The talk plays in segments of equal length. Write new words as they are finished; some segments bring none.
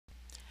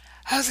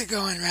How's it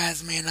going,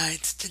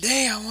 Razmanites?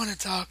 Today I want to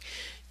talk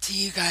to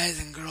you guys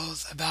and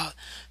girls about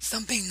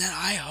something that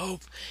I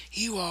hope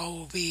you all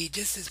will be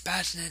just as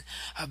passionate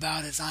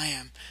about as I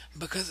am.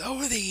 Because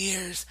over the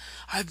years,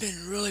 I've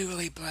been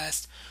really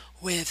blessed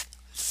with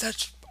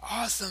such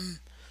awesome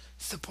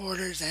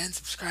supporters and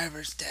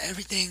subscribers to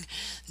everything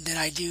that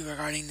I do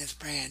regarding this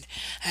brand.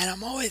 And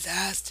I'm always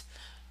asked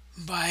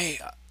by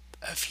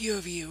a few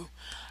of you,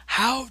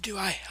 how do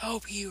I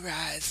help you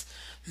guys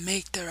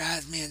make the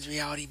Razman's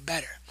reality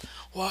better?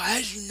 Well,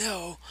 as you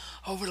know,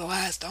 over the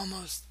last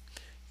almost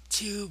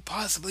 2,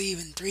 possibly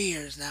even 3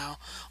 years now,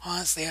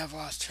 honestly, I've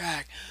lost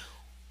track,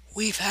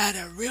 we've had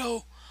a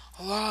real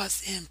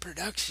loss in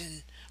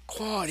production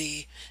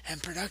quality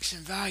and production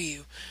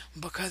value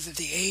because of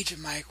the age of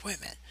my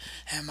equipment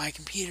and my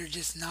computer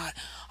just not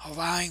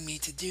allowing me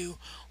to do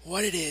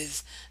what it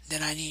is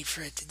that I need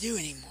for it to do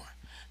anymore.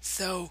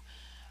 So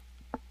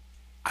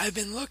I've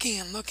been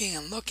looking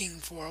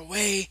for a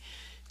way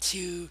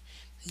to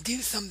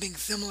do something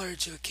similar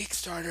to a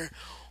Kickstarter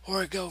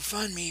or a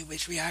GoFundMe,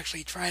 which we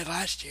actually tried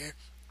last year,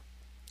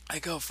 a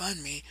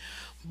GoFundMe.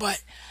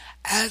 But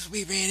as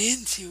we ran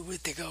into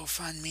with the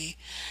GoFundMe,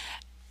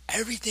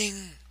 everything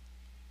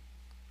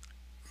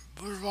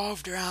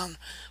revolved around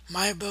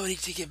my ability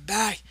to get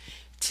back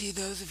to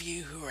those of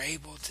you who are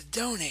able to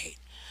donate.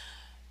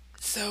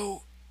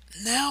 So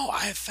now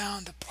I've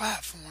found a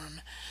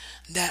platform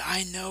that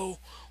I know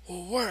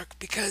will work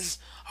because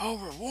all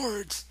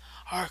rewards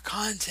are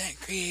content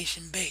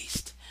creation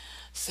based.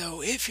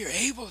 So if you're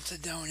able to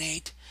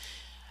donate,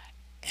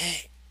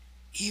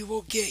 you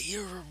will get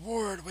your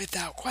reward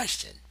without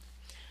question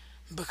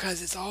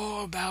because it's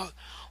all about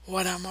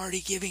what I'm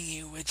already giving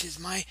you, which is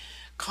my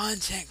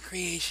content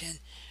creation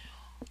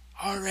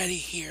already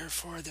here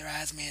for the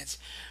Razman's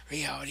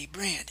Reality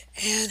brand.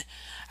 And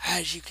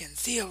as you can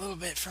see a little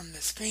bit from the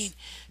screen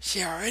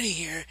share already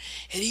here,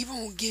 it even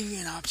will give you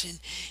an option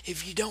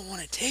if you don't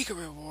want to take a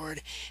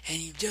reward and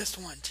you just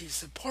want to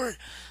support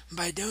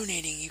by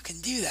donating, you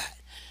can do that.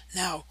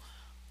 Now,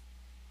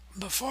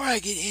 before I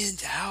get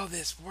into how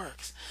this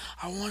works,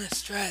 I want to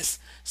stress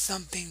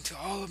something to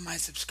all of my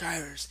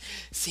subscribers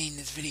seeing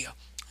this video.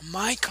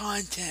 My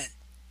content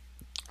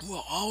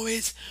will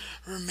always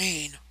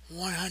remain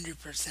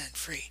 100%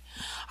 free.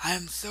 I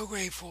am so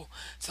grateful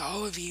to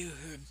all of you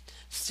who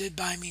stood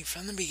by me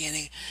from the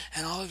beginning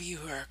and all of you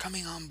who are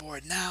coming on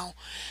board now.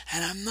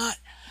 And I'm not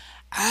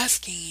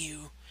asking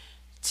you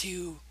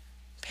to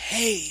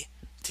pay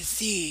to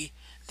see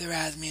the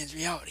Razman's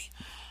reality.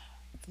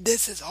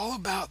 This is all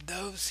about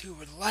those who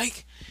would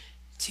like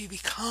to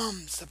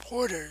become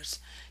supporters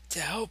to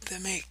help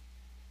them make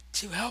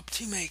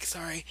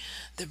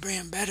the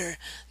brand better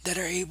that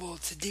are able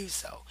to do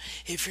so.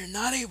 If you're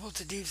not able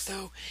to do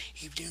so,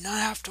 you do not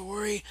have to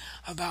worry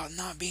about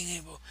not being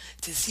able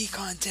to see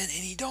content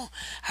and you don't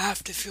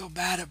have to feel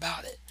bad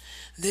about it.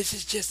 This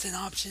is just an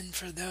option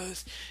for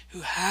those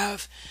who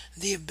have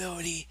the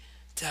ability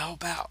to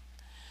help out.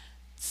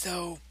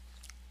 So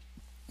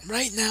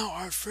right now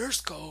our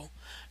first goal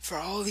for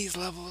all these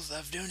levels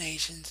of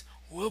donations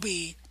will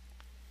be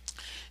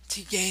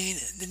to gain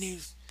the new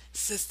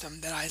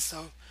system that I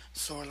so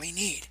sorely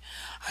need.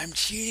 I'm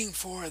shooting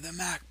for the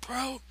Mac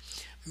Pro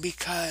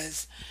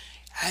because,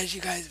 as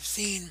you guys have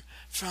seen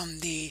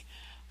from the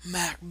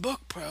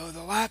MacBook Pro,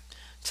 the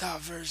laptop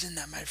version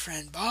that my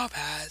friend Bob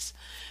has,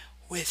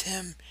 with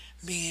him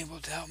being able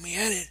to help me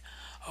edit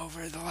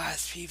over the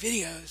last few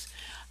videos,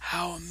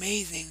 how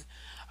amazing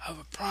of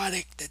a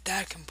product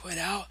that can put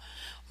out.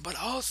 But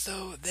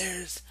also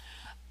there's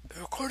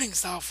recording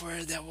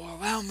software that will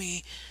allow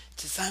me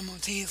to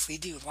simultaneously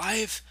do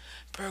live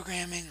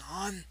programming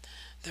on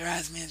the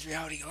Razman's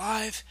Reality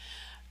Live,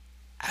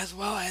 as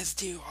well as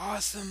do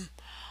awesome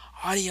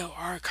audio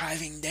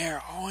archiving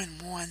there all in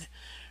one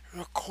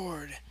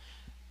record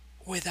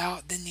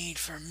without the need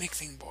for a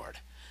mixing board.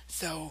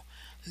 So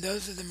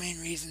those are the main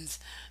reasons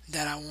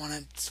that I want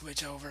to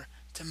switch over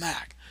to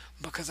Mac,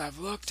 because I've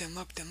looked and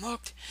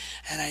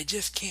I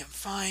just can't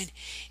find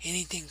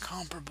anything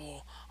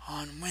comparable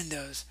on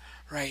Windows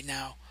right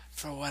now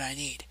for what I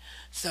need.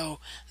 So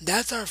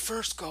that's our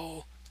first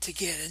goal, to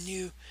get a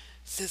new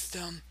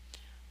system.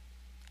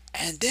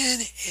 And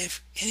then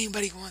if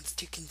anybody wants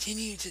to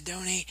continue to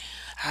donate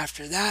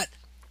after that,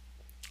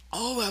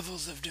 all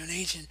levels of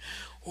donation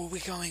will be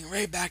going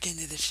right back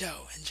into the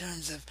show in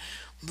terms of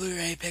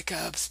Blu-ray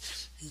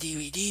pickups,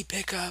 DVD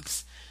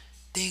pickups,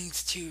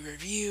 things to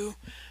review,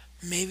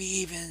 maybe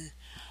even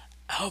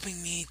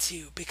helping me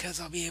to, because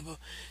I'll be able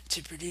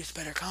to produce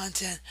better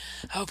content,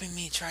 helping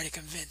me try to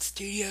convince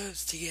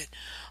studios to get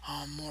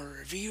more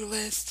review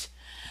lists.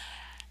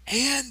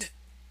 And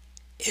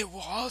it will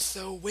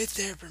also, with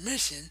their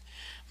permission,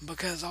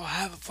 because I'll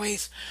have a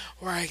place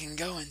where I can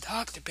go and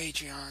talk to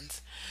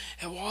Patreons,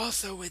 it will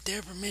also, with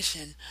their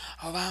permission,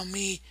 allow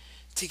me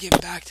to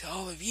get back to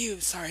all of you.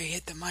 Sorry, I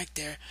hit the mic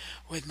there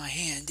with my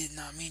hand. Did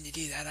not mean to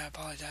do that. I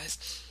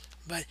apologize.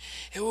 But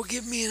it will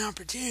give me an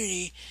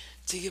opportunity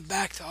to get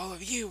back to all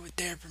of you with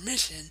their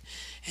permission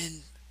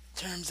in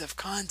terms of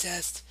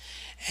contest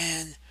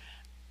and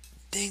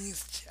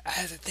things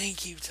as a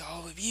thank you to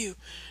all of you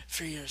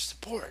for your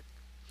support.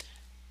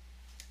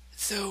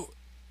 So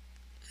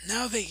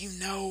now that you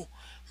know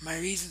my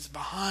reasons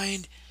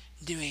behind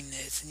doing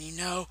this, and you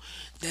know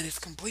that it's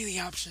completely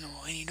optional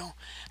and you don't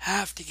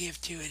have to give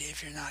to it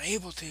if you're not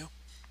able to,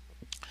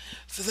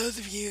 for those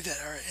of you that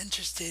are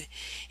interested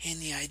in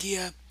the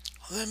idea,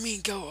 let me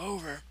go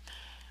over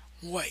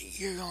what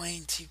you're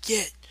going to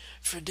get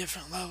for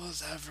different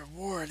levels of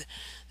reward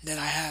that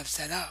I have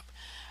set up.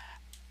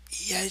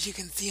 As you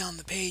can see on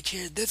the page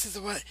here, this is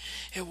what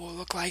it will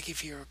look like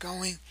if you're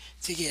going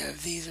to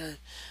give. These are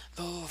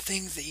the little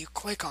things that you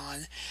click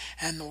on,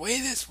 and the way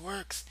this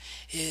works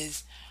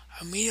is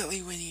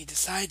immediately when you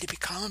decide to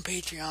become a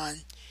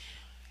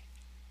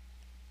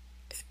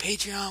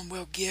Patreon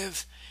will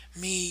give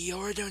me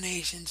your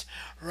donations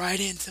right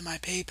into my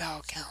PayPal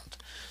account.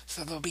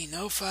 So there'll be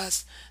no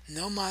fuss,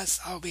 no muss.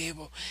 I'll be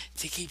able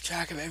to keep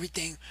track of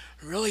everything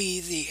really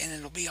easy, and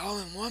it'll be all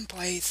in one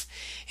place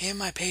in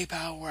my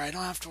PayPal where I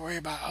don't have to worry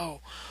about, oh,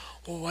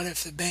 well, what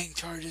if the bank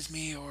charges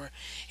me or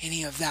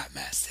any of that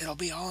mess. It'll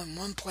be all in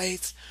one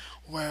place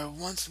where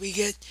once we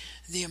get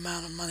the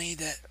amount of money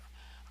that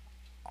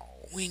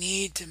we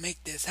need to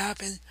make this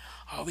happen,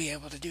 I'll be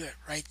able to do it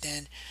right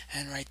then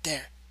and right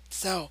there.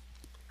 So,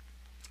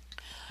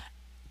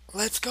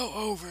 let's go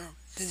over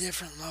the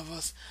different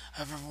levels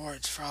of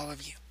rewards for all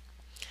of you.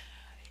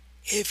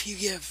 If you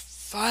give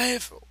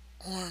 5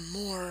 or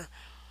more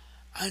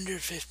under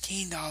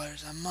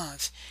 $15 a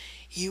month,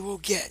 you will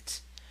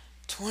get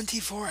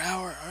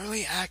 24-hour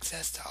early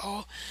access to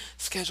all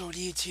scheduled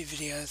YouTube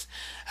videos,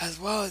 as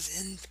well as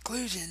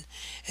inclusion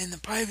in the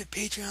private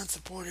Patreon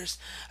supporters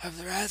of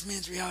the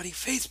Razman's Reality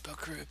Facebook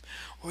group,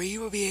 where you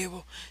will be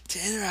able to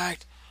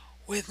interact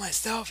with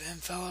myself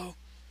and fellow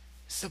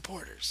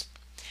supporters.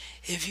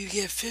 If you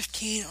give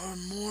 15 or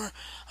more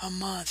a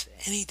month,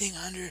 anything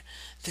under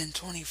than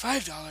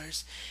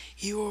 $25,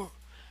 you will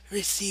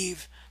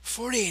receive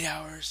 48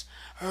 hours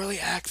early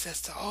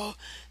access to all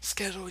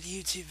scheduled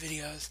YouTube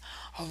videos,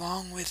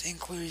 along with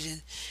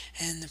inclusion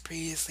in the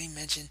previously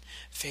mentioned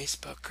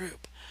Facebook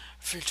group.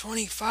 For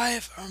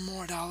 25 or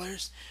more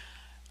dollars,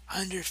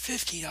 under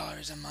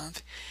 $50 a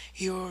month,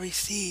 you will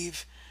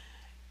receive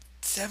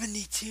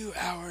 72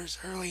 hours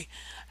early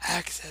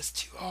access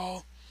to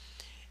all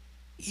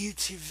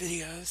YouTube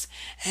videos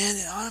and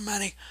an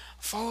automatic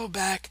follow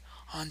back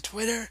on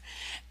Twitter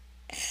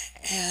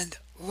and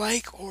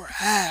like or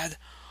add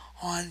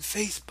on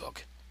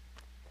Facebook,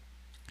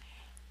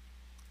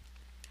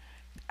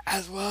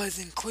 as well as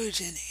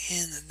inclusion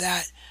in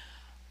that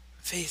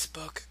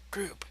Facebook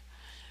group.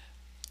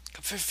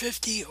 For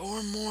 50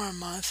 or more a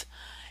month,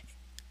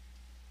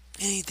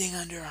 anything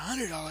under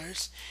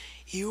 $100,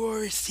 you will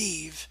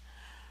receive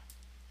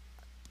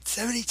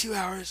 72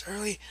 hours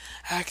early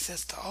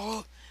access to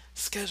all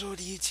scheduled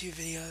YouTube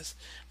videos.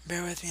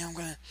 Bear with me, I'm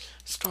going to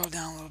scroll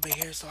down a little bit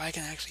here so I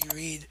can actually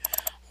read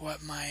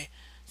what my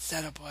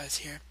setup was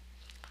here.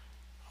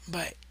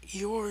 But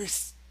you will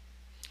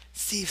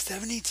receive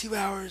 72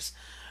 hours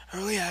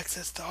early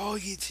access to all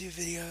YouTube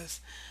videos.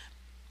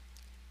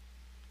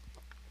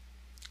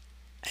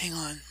 Hang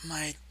on,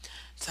 my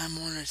Time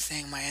Warner is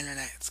saying my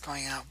internet's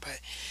going out, but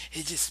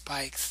it just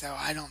spikes, so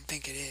I don't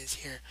think it is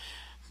here.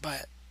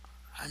 But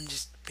I'm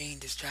just being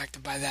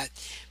distracted by that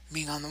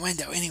being on the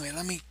window. Anyway,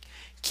 let me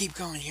keep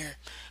going here,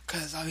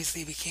 because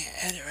obviously we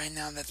can't edit right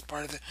now. That's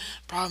part of the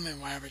problem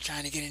and why we're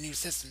trying to get a new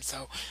system.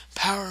 So,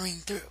 powering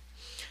through.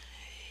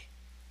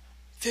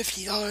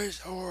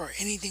 $50 or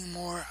anything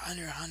more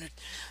under $100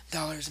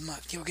 a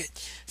month. You'll get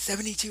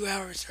 72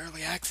 hours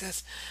early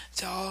access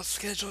to all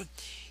scheduled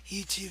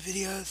YouTube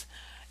videos,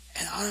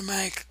 an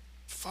automatic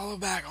follow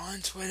back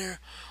on Twitter,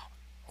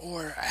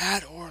 or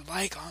add or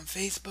like on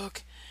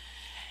Facebook.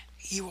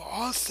 You will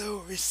also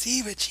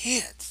receive a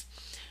chance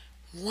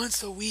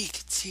once a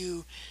week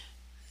to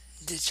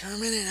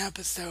determine an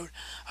episode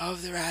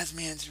of the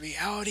Razman's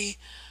Reality.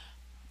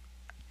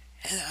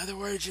 In other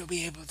words, you'll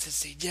be able to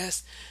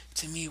suggest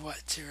to me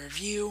what to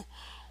review,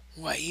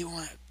 what you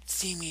want to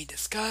see me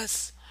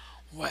discuss,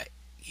 what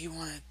you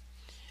want to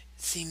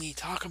see me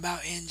talk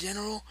about in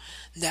general.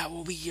 That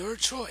will be your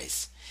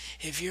choice.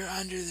 If you're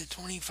under the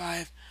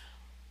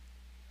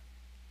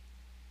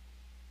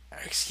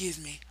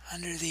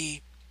under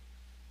the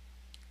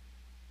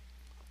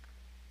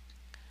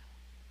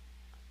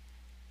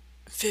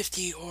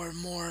 $50 or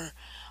more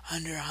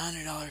under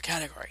 $100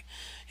 category,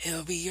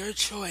 it'll be your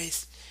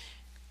choice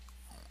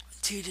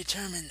to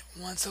determine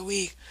once a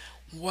week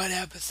what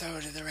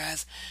episode of the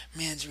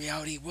Razman's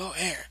Reality will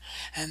air.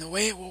 And the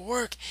way it will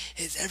work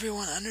is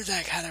everyone under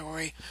that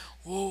category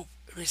will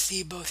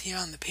receive both here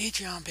on the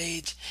Patreon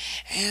page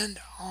and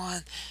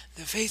on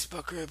the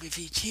Facebook group. If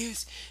you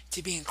choose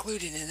to be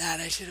included in that,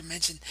 I should have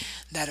mentioned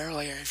that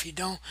earlier. If you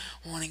don't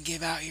want to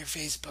give out your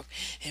Facebook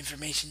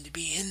information to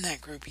be in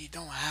that group, you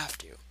don't have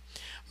to.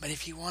 But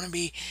if you want to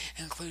be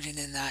included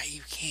in that,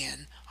 you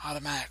can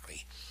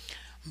automatically.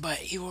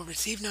 But you will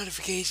receive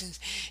notifications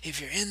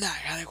if you're in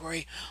that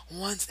category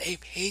once a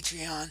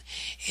Patreon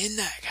in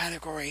that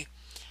category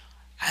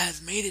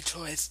has made a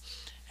choice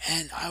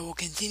And I will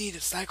continue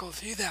to cycle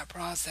through that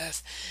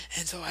process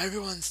until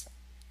everyone's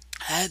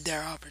had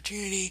their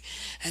opportunity.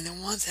 And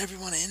then once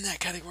everyone in that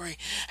category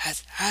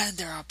has had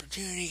their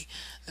opportunity,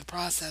 the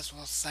process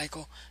will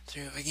cycle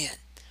through again.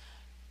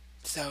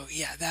 So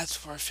yeah, that's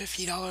for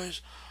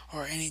 $50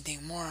 or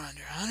anything more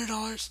under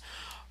 $100.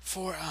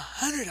 For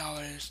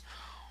 $100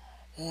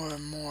 or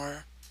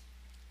more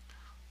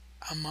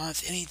a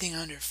month, anything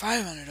under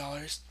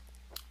 $500,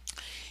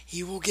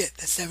 you will get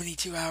the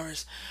 72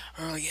 hours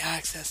early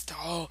access to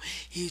all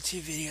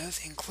YouTube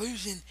videos,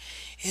 inclusion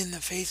in the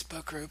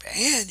Facebook group,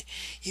 and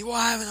you will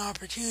have an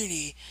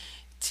opportunity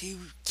to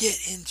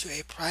get into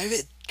a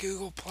private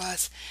Google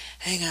Plus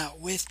hangout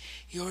with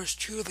yours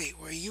truly,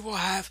 where you will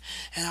have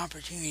an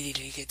opportunity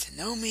to get to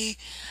know me,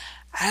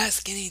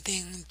 ask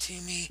anything to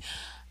me,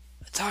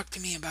 talk to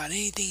me about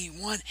anything you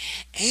want,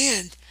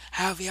 and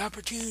have the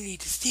opportunity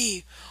to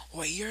see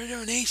what your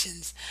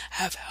donations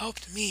have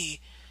helped me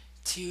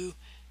to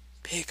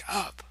pick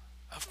up.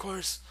 Of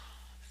course,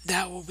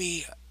 that will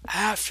be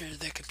after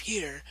the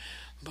computer,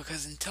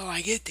 because until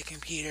I get the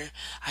computer,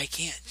 I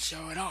can't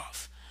show it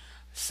off.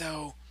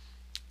 So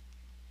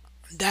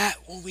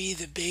that will be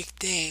the big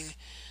thing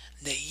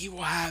that you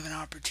will have an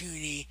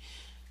opportunity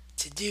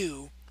to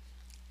do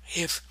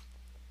if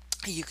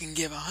you can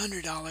give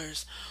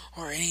 $100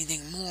 or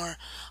anything more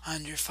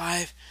under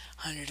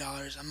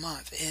 $500 a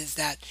month, is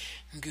that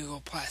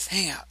Google Plus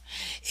Hangout.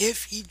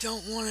 If you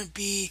don't want to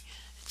be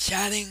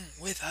chatting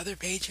with other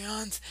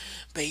Patreons,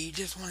 but you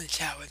just want to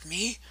chat with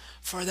me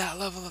for that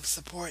level of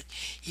support,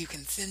 you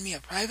can send me a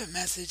private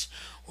message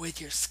with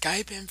your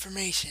Skype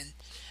information,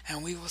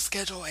 and we will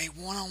schedule a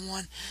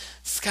one-on-one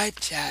Skype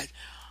chat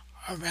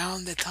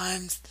around the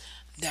times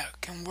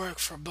that can work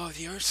for both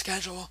your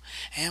schedule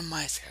and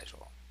my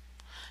schedule.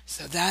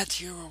 So that's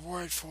your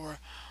reward for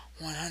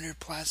 100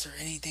 plus or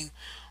anything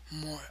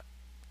more.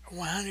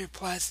 100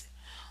 plus,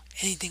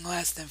 anything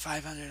less than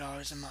 $500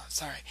 a month.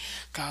 Sorry,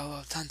 got a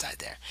little tongue-tied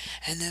there.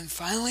 And then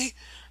finally,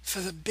 for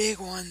the big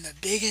one, the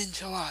big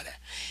enchilada,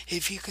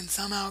 if you can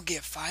somehow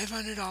get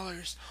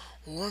 $500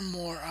 or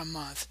more a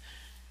month,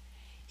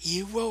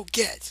 you will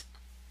get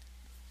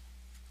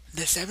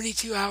the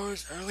 72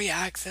 hours early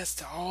access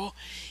to all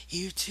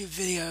YouTube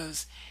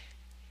videos.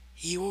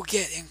 You will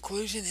get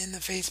inclusion in the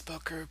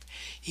Facebook group.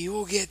 You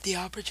will get the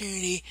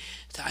opportunity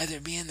to either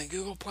be in the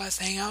Google Plus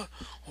Hangout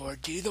or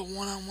do the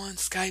one-on-one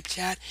Skype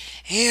chat.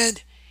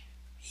 And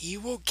you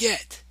will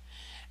get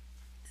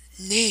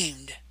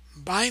named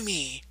by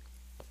me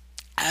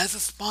as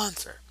a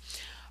sponsor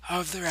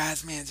of the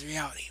Razman's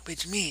Reality,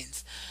 which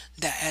means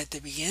that at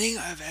the beginning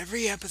of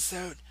every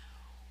episode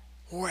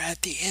or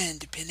at the end,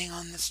 depending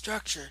on the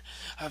structure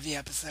of the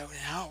episode and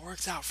how it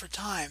works out for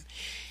time,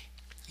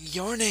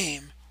 your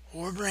name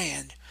or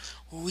brand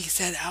will be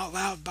said out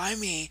loud by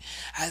me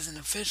as an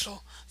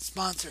official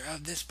sponsor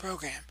of this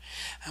program.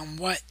 And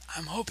what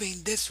I'm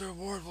hoping this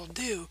reward will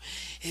do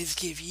is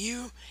give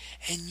you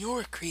and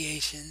your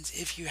creations,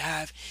 if you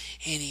have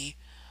any,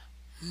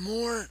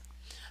 more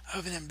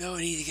of an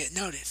ability to get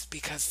noticed,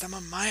 because some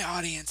of my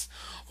audience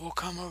will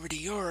come over to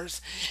yours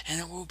and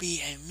it will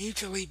be a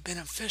mutually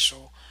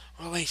beneficial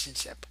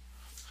relationship.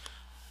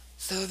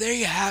 So there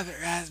you have it,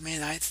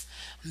 Razmanites.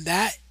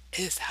 That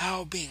is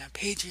how being a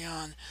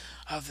Patreon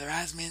of the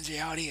Razman's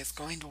Reality is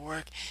going to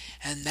work,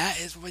 and that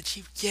is what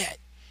you get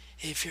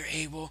if you're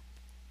able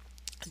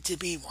to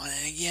be one.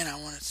 And again,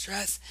 I want to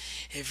stress,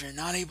 if you're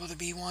not able to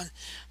be one,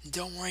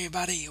 don't worry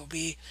about it. You'll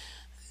be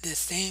the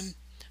same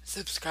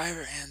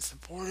subscriber and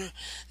supporter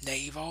that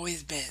you've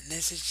always been.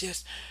 This is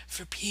just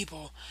for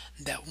people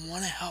that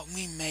want to help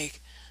me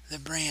make the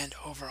brand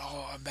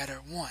overall a better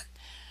one.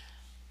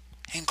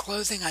 In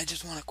closing, I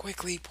just want to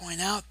quickly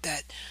point out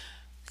that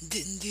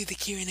didn't do the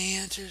Q&A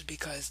answers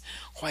because,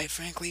 quite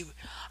frankly,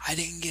 I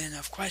didn't get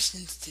enough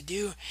questions to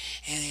do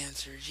and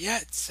answers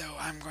yet, so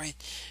I'm going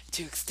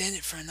to extend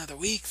it for another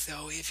week.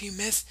 So if you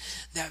missed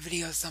that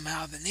video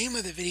somehow, the name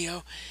of the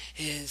video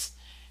is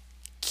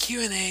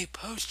Q&A,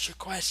 post your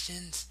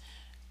questions,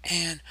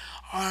 and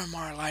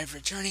RMR Live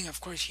returning.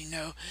 Of course, you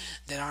know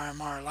that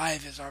RMR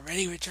Live is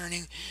already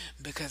returning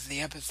because of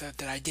the episode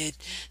that I did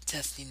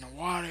testing the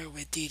water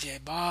with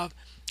DJ Bob,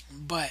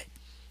 but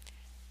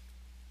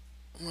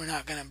we're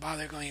not going to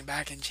bother going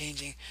back and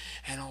changing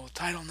an old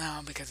title now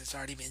because it's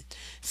already been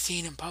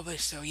seen and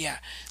published. So yeah,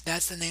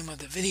 that's the name of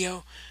the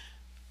video.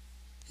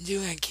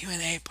 Do a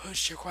Q&A,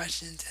 post your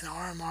questions, and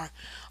RMR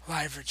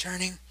Live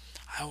returning.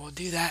 I will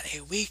do that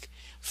a week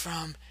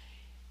from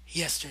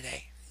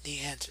yesterday, the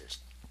answers.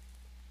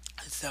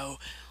 So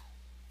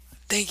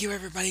thank you,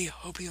 everybody.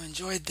 Hope you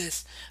enjoyed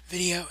this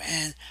video,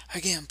 and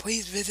again,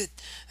 please visit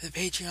the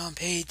Patreon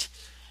page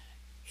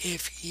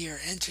if you're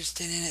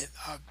interested in it.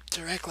 A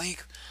direct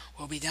link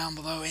will be down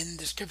below in the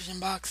description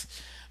box,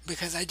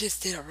 because I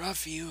just did a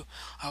rough view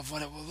of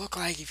what it will look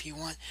like if you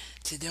want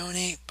to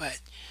donate, but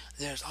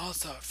there's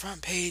also a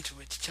front page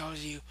which tells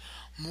you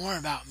more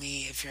about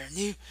me if you're a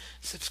new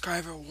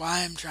subscriber,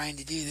 why I'm trying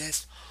to do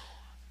this,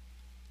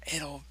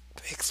 It'll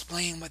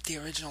explain what the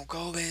original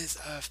goal is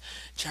of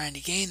trying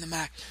to gain the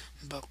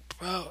MacBook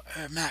Pro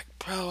or Mac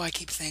Pro. I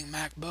keep saying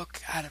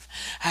MacBook out of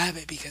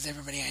habit because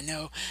everybody I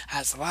know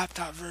has the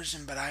laptop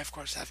version, but I of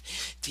course have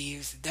to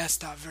use the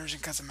desktop version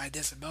because of my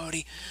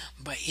disability.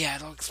 But yeah,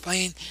 it'll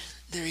explain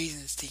the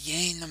reasons to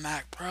gain the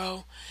Mac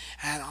Pro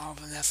and all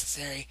the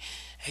necessary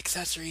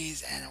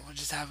accessories, and it will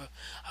just have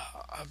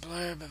a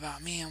blurb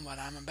about me and what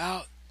I'm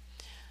about.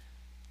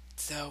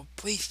 So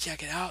please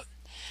check it out,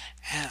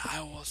 and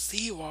I will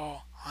see you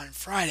all on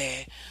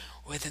Friday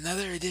with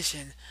another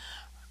edition,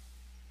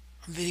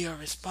 video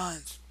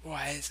response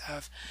wise,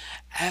 of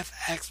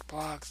FX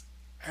blogs.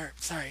 Or,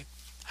 sorry,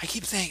 I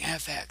keep saying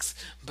FX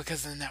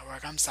because of the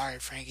network. I'm sorry,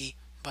 Frankie,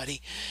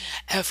 buddy.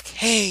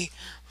 FK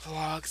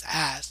Vlogs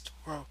asked,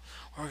 we're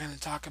going to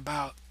talk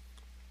about,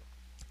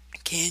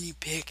 can you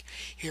pick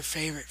your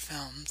favorite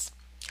films?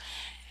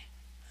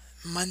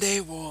 Monday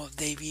we'll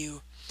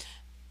debut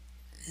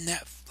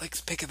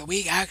Netflix pick of the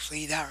week.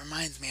 Actually, that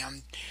reminds me,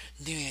 I'm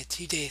doing a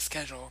 2-day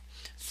schedule.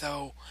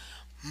 So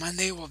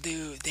Monday we'll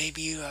do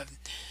debut of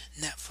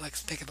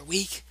Netflix pick of the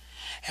week,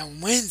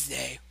 and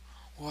Wednesday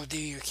we'll do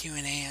your Q&A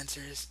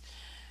answers,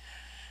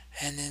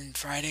 and then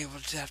Friday we'll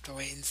just have to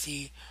wait and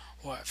see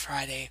what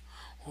Friday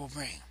will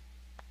bring.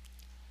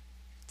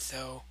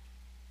 So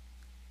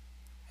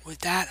with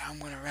that, I'm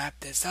going to wrap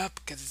this up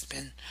because it's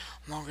been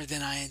longer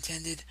than I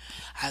intended.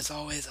 As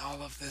always,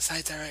 all of the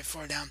sites I write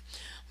for down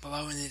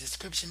below in the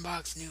description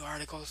box. New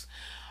articles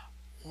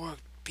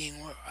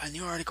a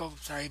new article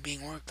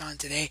being worked on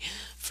today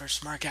for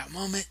Smart Out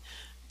Moment.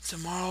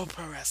 Tomorrow,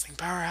 Pro Wrestling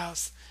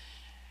Powerhouse,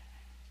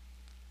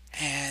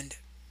 and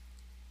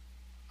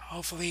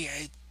hopefully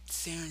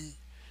soon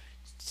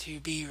to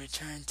be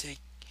returned to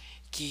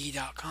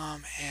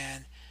Geeky.com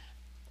and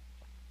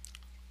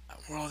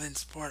World in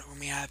Sport when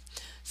we have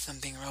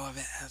something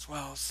relevant as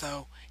well.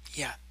 So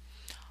yeah,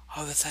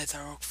 all the sites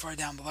I work for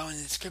down below in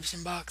the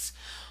description box.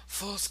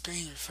 Full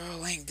screen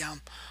referral link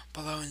down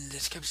below in the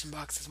description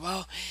box as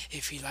well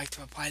if you'd like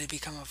to apply to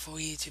become a full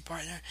YouTube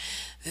partner.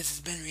 This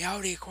has been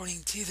Reality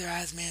According to the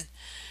Razman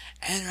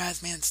and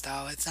Razman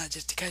Style. It's not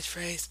just a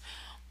catchphrase,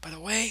 but a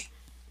way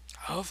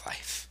of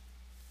life.